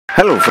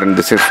Hello friend,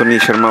 this is Sunil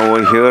Sharma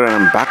over here and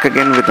I'm back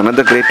again with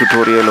another great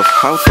tutorial of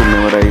how to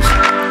memorize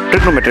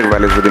trigonometric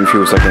values within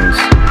few seconds.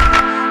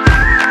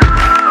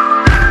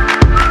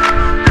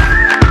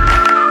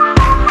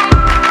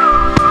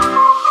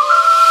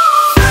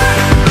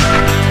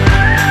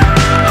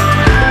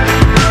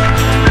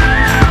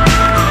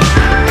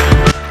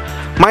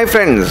 My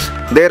friends,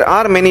 there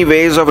are many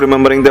ways of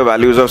remembering the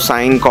values of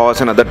sine,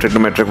 cos and other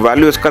trigonometric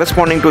values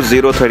corresponding to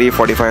 0, 30,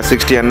 45,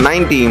 60 and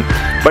 90.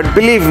 But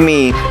believe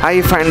me,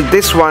 I find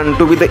this one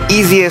to be the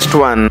easiest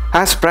one,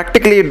 as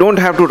practically you don't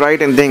have to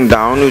write anything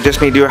down, you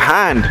just need your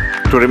hand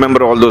to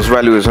remember all those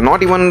values.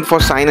 Not even for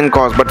sine and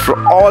cos, but for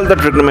all the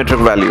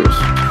trigonometric values.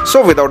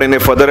 So without any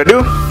further ado,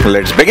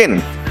 let's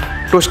begin.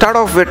 To start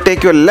off with,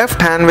 take your left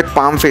hand with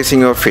palm facing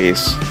your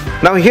face.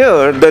 Now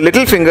here, the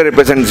little finger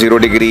represents 0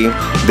 degree,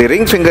 the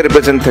ring finger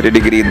represents 30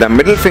 degree, the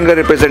middle finger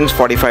represents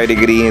 45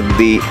 degree,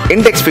 the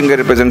index finger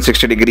represents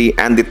 60 degree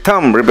and the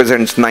thumb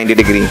represents 90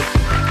 degree.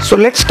 So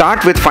let's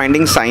start with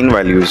finding sine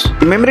values.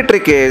 The memory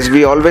trick is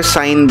we always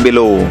sign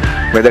below.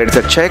 Whether it's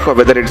a check or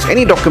whether it's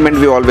any document,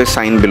 we always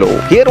sign below.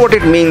 Here what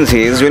it means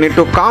is you need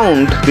to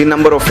count the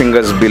number of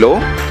fingers below,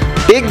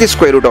 take the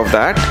square root of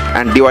that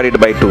and divide it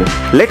by 2.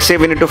 Let's say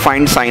we need to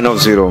find sine of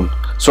 0.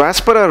 So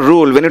as per our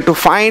rule, we need to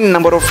find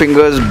number of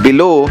fingers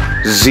below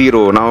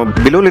 0. Now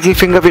below little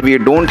finger we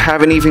don't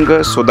have any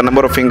fingers, so the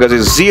number of fingers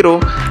is 0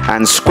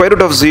 and square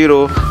root of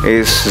 0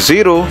 is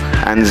 0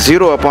 and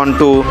 0 upon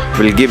 2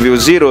 will give you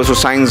 0, so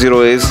sine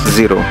 0 is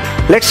 0.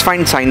 Let's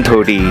find sine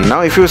 30.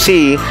 Now if you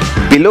see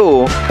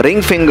below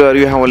ring finger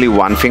you have only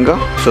one finger,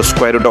 so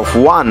square root of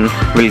 1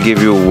 will give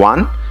you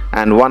 1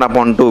 and 1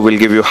 upon 2 will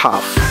give you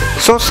half.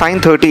 So sine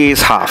 30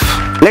 is half.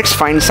 Let's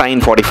find sine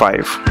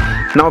 45.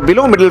 Now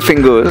below middle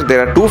fingers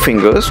there are two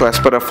fingers, so as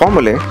per a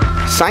formula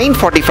sine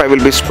 45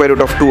 will be square root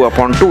of 2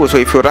 upon 2. So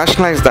if you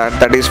rationalize that,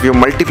 that is if you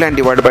multiply and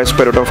divide by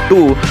square root of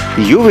 2,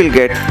 you will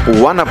get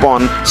 1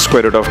 upon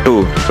square root of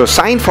 2. So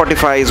sine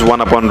 45 is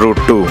 1 upon root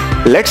 2.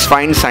 Let's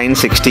find sine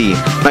 60.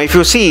 Now if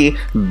you see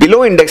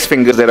below index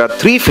fingers there are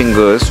 3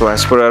 fingers, so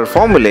as per our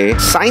formula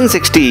sine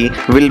 60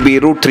 will be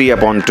root 3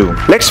 upon 2.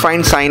 Let's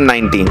find sine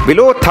 90.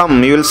 Below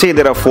thumb you will see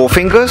there are 4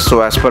 fingers,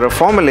 so as per our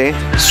formula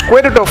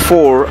square root of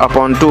 4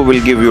 upon 2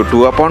 will give you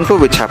 2 upon 2,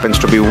 which happens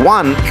to be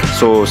 1.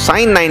 So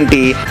sine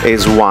 90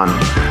 is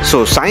 1.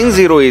 So sine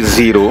 0 is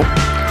 0,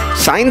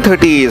 sine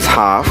 30 is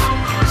half,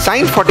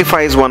 sine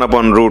 45 is 1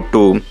 upon root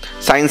 2,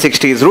 sine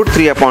 60 is root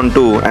 3 upon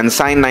 2 and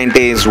sine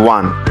 90 is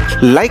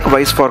 1.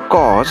 Likewise for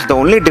cos, the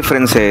only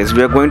difference is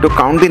we are going to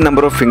count the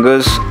number of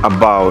fingers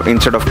above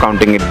instead of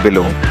counting it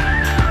below.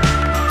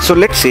 So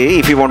let's say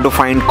if you want to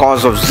find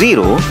cos of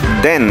 0,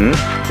 then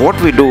what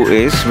we do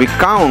is we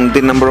count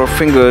the number of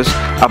fingers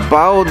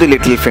above the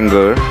little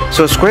finger.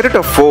 So square root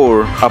of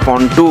 4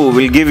 upon 2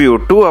 will give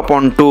you 2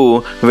 upon 2,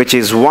 which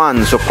is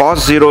 1. So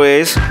cos 0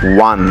 is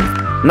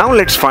 1. Now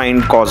let's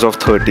find cos of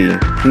 30.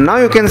 Now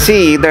you can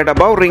see that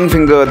above ring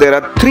finger there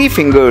are 3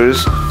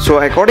 fingers. So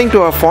according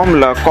to our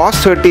formula, cos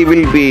 30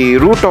 will be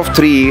root of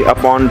 3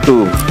 upon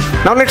 2.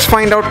 Now let's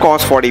find out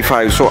cos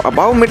 45. So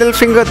above middle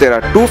finger there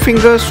are 2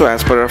 fingers, so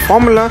as per our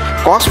formula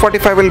cos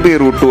 45 will be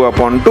root 2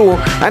 upon 2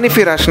 and if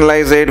we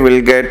rationalize it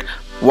we'll get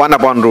 1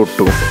 upon root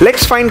 2.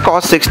 Let's find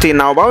cos 60.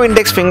 Now above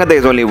index finger there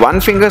is only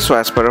 1 finger, so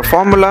as per our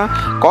formula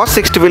cos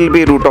 60 will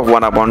be root of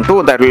 1 upon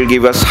 2, that will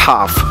give us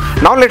half.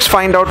 Now let's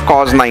find out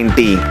cos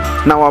 90.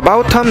 Now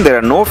above thumb there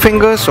are no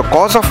fingers, so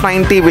cos of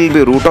 90 will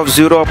be root of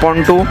 0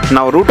 upon 2.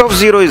 Now root of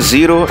 0 is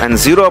 0 and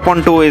 0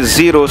 upon 2 is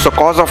 0, so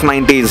cos of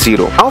 90 is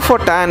 0. Now for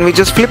tan we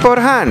just flip our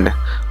hand.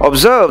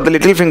 Observe the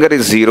little finger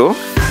is 0,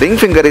 ring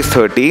finger is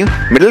 30,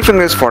 middle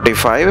finger is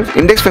 45,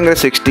 index finger is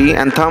 60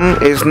 and thumb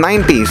is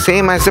 90,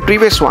 same as the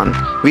previous one.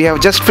 We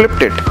have just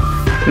flipped it.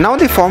 Now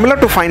the formula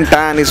to find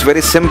tan is very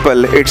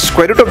simple. It's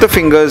square root of the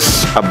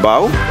fingers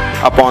above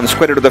upon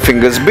square root of the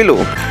fingers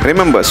below.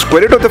 Remember,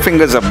 square root of the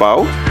fingers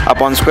above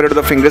upon square root of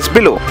the fingers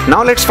below.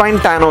 Now let's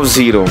find tan of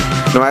 0.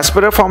 Now as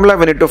per our formula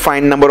we need to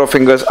find number of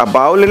fingers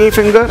above little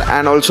finger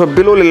and also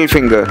below little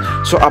finger.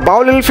 So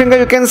above little finger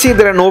you can see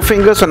there are no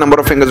fingers, so number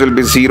of fingers will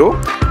be 0.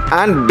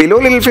 And below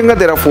little finger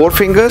there are 4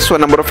 fingers, so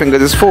number of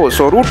fingers is 4.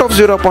 So root of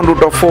 0 upon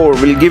root of 4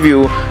 will give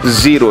you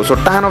 0. So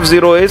tan of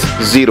 0 is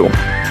 0.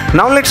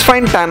 Now let's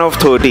find tan of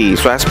 30.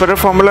 So as per our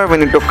formula we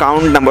need to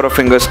count number of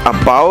fingers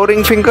above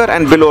ring finger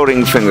and below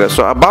ring finger.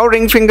 So above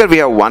ring finger we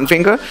have 1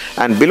 finger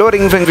and below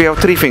ring finger we have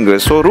 3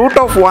 fingers. So root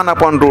of 1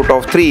 upon root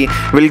of 3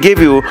 will give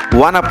you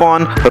 1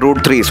 upon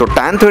root 3. So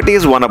tan 30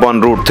 is 1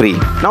 upon root 3.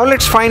 Now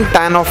let's find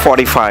tan of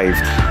 45.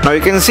 Now you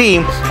can see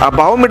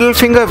above middle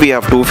finger we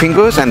have 2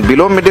 fingers and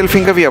below middle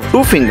finger we have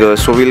 2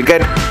 fingers. So we'll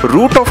get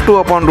root of 2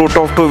 upon root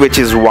of 2, which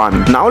is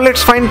 1. Now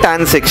let's find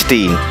tan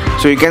 60.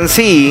 So you can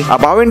see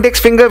above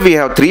index finger we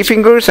have 3 3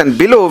 fingers, and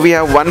below we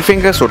have 1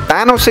 finger, so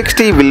tan of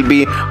 60 will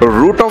be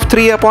root of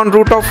 3 upon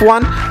root of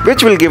 1,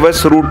 which will give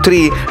us root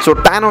 3. So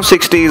tan of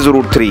 60 is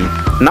root 3.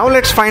 Now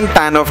let's find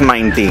tan of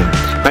 90.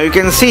 Now you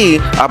can see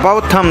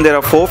above thumb there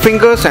are 4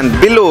 fingers and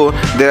below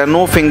there are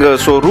no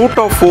fingers, so root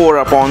of 4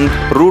 upon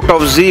root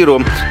of 0,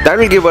 that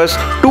will give us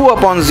 2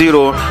 upon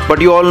 0. But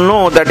you all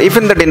know that if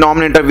in the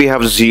denominator we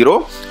have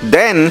 0,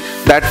 then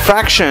that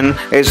fraction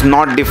is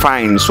not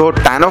defined, so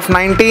tan of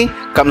 90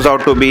 comes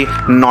out to be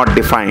not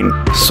defined.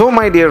 So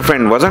my dear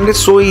friend, wasn't it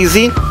so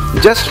easy?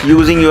 Just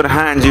using your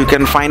hands you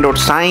can find out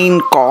sine,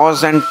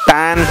 cos and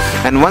tan,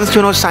 and once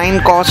you know sine,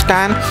 cos,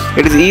 tan,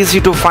 it is easy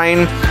to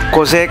find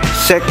cosec,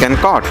 sec and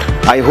cot.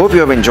 I hope you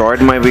have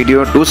enjoyed my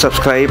video. Do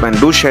subscribe and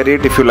do share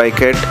it if you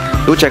like it.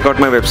 Do check out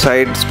my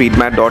website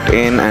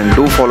speedmath.in and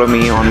do follow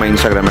me on my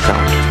Instagram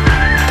account.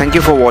 Thank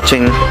you for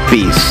watching.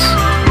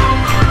 Peace.